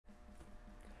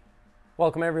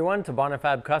Welcome everyone to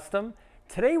Bonifabcustom.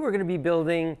 Today we're going to be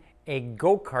building a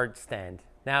go-kart stand.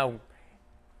 Now,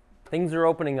 things are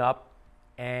opening up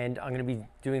and I'm going to be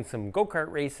doing some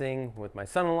go-kart racing with my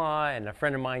son-in-law and a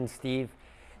friend of mine, Steve.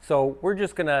 So we're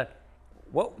just going to,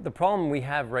 the problem we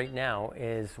have right now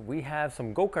is we have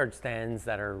some go-kart stands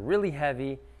that are really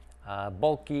heavy,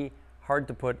 bulky, hard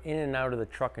to put in and out of the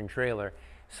truck and trailer.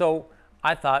 So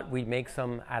I thought we'd make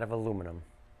some out of aluminum.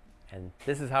 And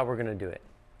this is how we're going to do it.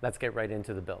 Let's get right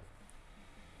into the build.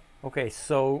 Okay,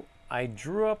 so I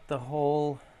drew up the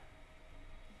whole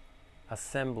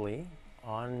assembly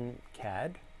on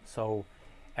CAD. So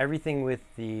everything with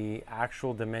the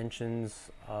actual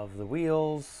dimensions of the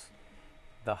wheels,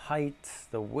 the height,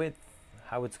 the width,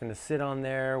 how it's going to sit on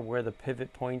there, where the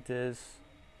pivot point is.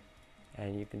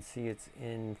 And you can see it's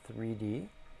in 3D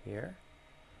here.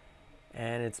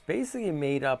 And it's basically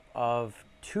made up of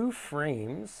two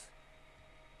frames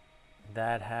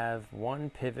that have one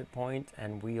pivot point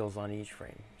and wheels on each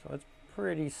frame. So it's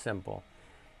pretty simple.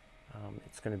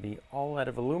 It's going to be all out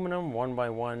of aluminum,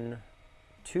 1x1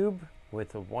 tube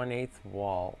with a 1/8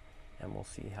 wall, and we'll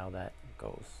see how that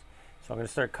goes. So I'm going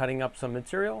to start cutting up some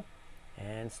material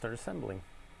and start assembling.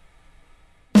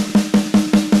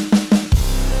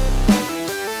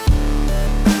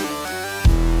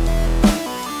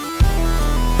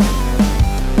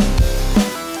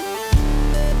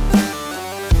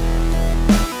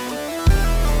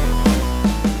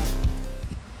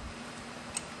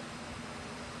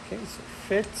 Okay, so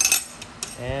it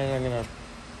fits, and I'm going to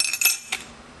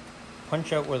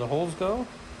punch out where the holes go.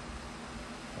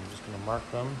 I'm just going to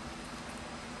mark them.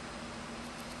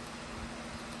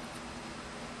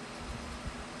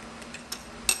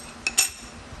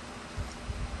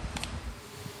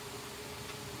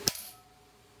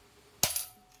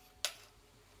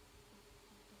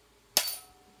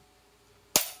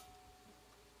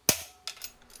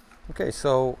 Okay,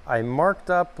 so I marked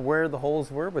up where the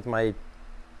holes were with my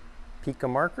Pica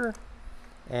marker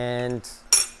and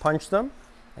punch them,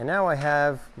 and now I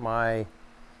have my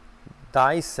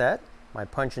die set, my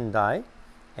punch and die,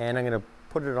 and I'm going to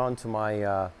put it onto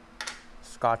my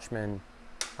Scotchman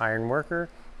iron worker,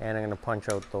 and I'm going to punch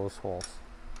out those holes.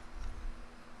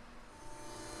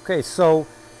 Okay, so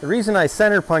the reason I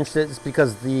center punched it is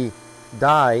because the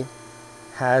die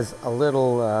has a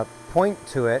little point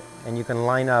to it, and you can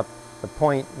line up the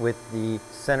point with the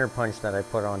center punch that I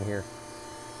put on here.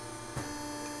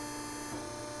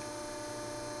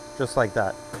 Just like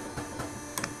that.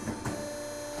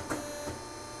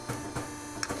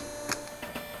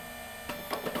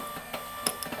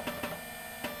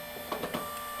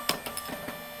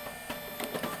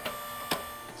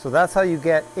 So that's how you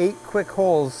get 8 quick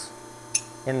holes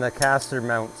in the caster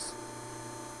mounts.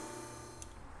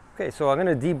 Okay, so I'm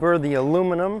going to deburr the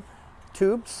aluminum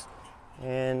tubes,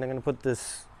 and I'm going to put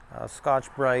this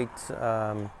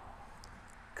Scotch-Brite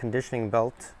conditioning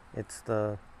belt. It's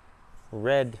the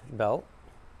red belt.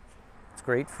 It's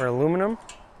great for aluminum.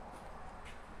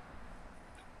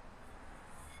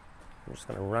 I'm just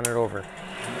going to run it over.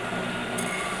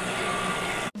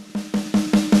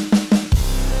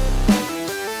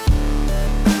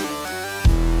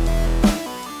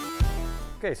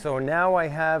 Okay, so now I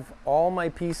have all my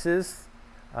pieces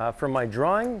from my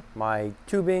drawing, my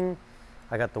tubing.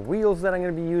 I got the wheels that I'm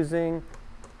going to be using,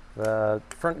 the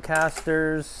front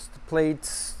casters, the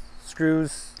plates,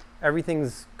 screws.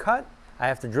 Everything's cut. I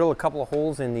have to drill a couple of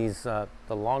holes in these, the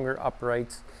longer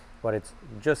uprights, but it's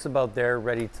just about there,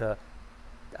 ready to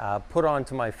put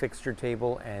onto my fixture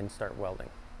table and start welding.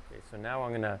 Okay, so now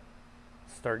I'm going to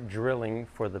start drilling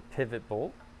for the pivot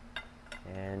bolt,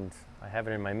 and I have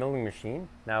it in my milling machine.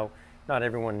 Now, not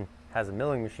everyone has a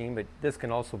milling machine, but this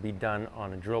can also be done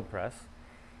on a drill press.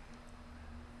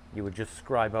 You would just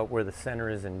scribe out where the center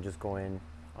is and just go in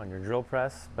on your drill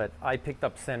press, but I picked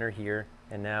up center here,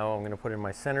 and now I'm going to put in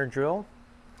my center drill,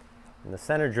 and the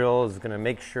center drill is going to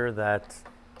make sure that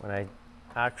when I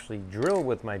actually drill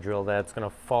with my drill, that it's going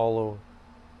to follow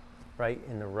right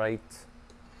in the right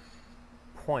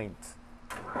point.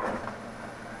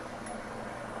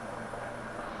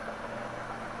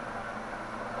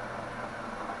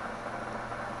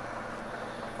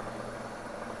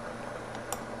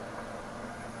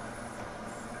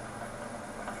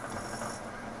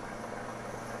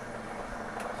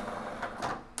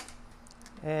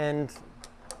 And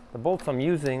the bolts I'm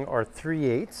using are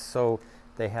 3/8, so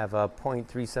they have a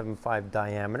 0.375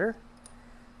 diameter,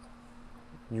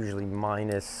 usually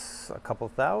minus a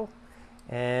couple thou.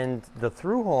 And the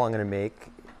through hole I'm going to make,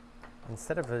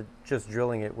 instead of just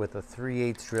drilling it with a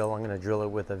 3/8 drill, I'm going to drill it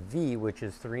with a V, which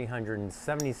is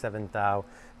 377 thou,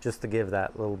 just to give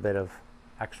that little bit of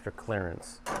extra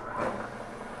clearance.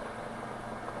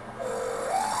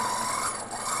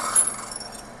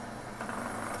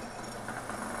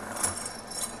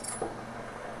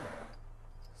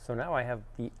 So now I have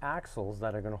the axles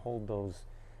that are going to hold those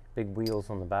big wheels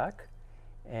on the back,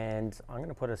 and I'm going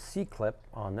to put a C-clip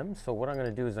on them. So what I'm going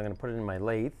to do is I'm going to put it in my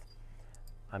lathe.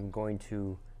 I'm going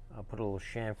to put a little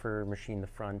chamfer, machine the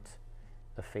front,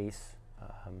 the face,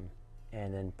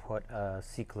 and then put a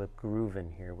C-clip groove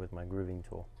in here with my grooving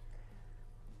tool.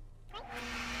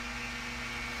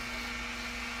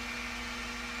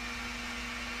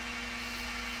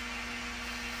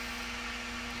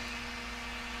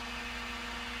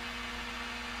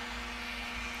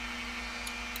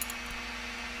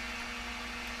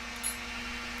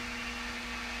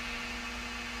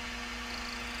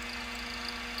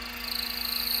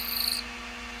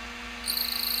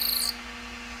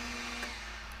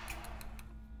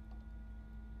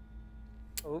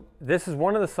 This is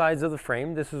one of the sides of the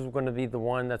frame. This is going to be the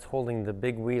one that's holding the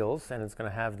big wheels, and it's going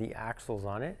to have the axles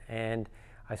on it. And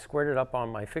I squared it up on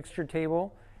my fixture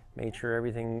table, made sure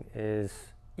everything is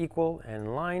equal and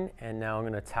in line, and now I'm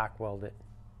going to tack weld it.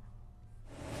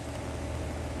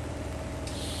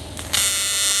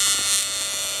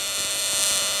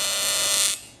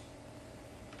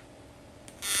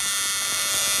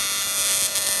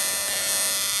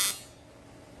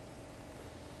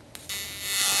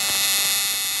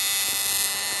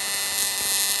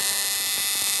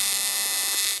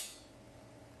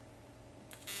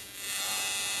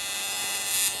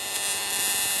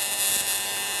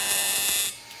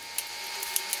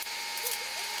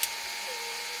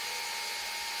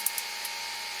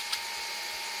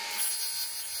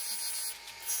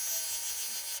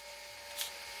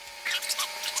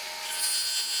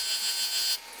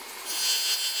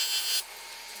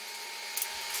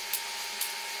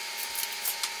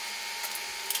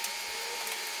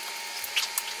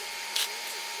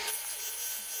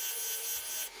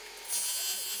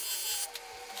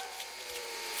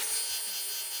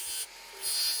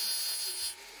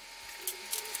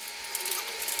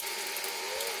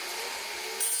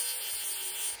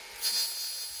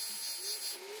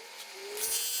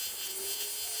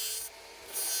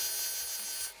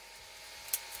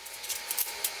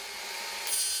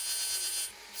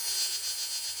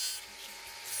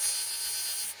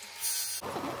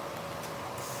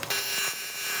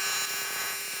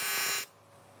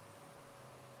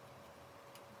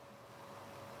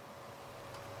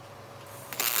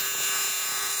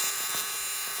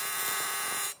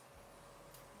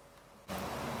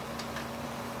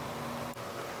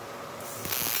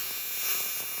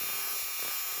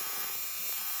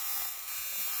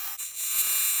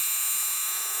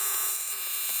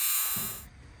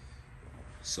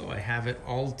 So I have it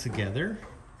all together,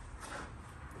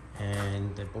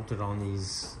 and I bolted on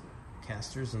these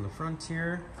casters in the front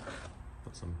here,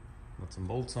 put some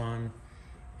bolts on,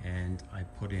 and I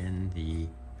put in the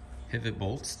pivot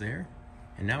bolts there.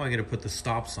 And now I got to put the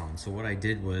stops on. So what I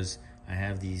did was I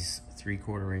have these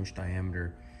 3/4 inch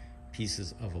diameter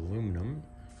pieces of aluminum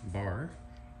bar,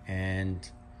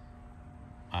 and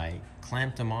I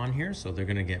clamped them on here, so they're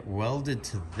going to get welded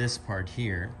to this part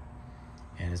here.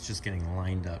 And it's just getting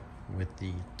lined up with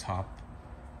the top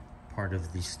part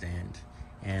of the stand.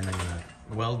 And I'm gonna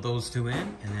weld those two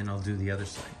in, and then I'll do the other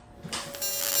side.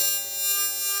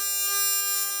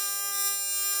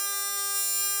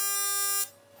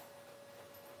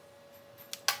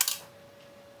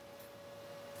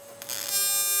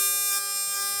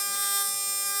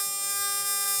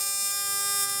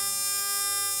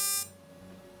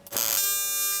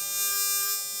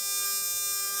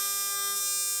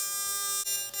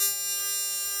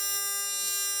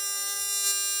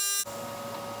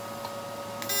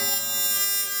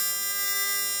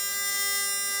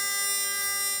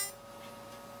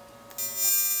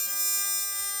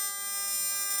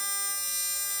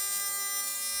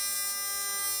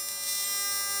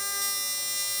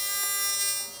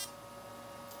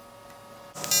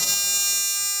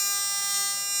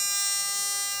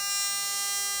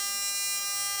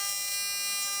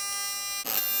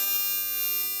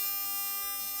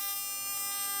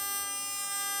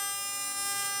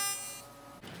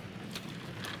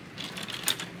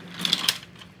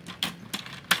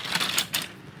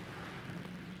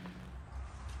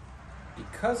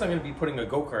 Because I'm going to be putting a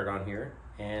go-kart on here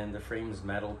and the frame's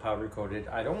metal powder coated,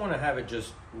 I don't want to have it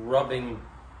just rubbing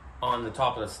on the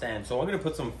top of the stand. So I'm going to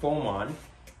put some foam on,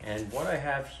 and what I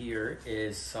have here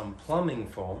is some plumbing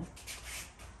foam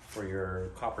for your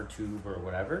copper tube or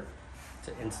whatever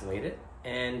to insulate it.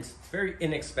 And it's very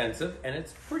inexpensive and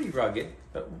it's pretty rugged,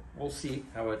 but we'll see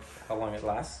how long it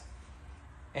lasts.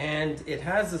 And it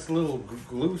has this little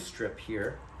glue strip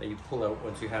here that you pull out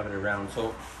once you have it around.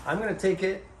 So I'm gonna take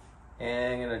it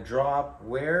and I'm gonna drop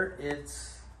where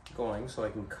it's going so I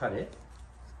can cut it.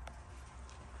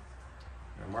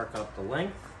 I'm gonna mark out the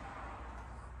length.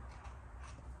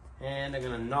 And I'm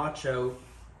gonna notch out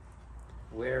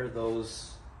where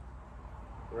those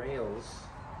rails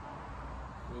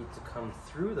need to come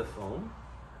through the foam.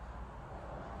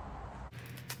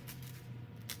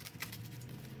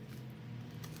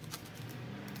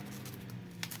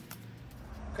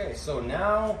 Okay, so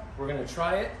now we're gonna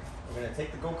try it. We're gonna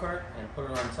take the go-kart and put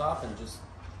it on top and just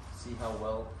see how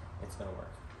well it's gonna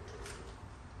work.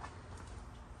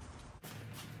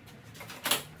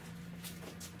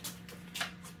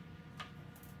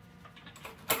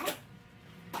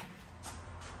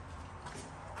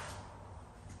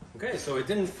 Okay, so it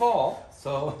didn't fall,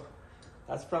 so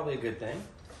that's probably a good thing.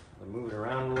 I'll move it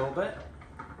around a little bit.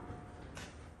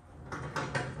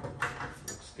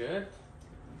 Looks good.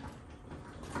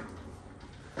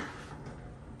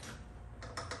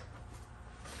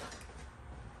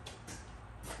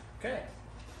 Okay.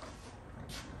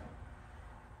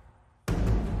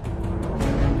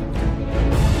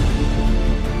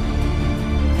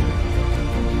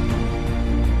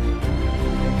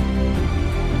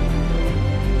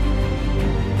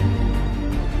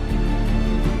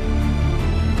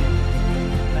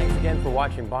 Thanks again for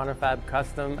watching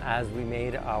Bonifabcustom as we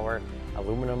made our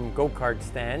aluminum go-kart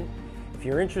stand. If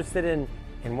you're interested in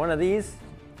one of these,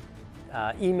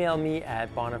 email me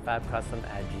at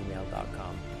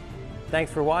bonifabcustom@gmail.com. Thanks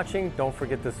for watching. Don't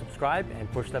forget to subscribe and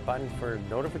push that button for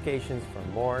notifications for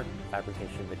more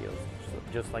fabrication videos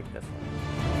just like this one.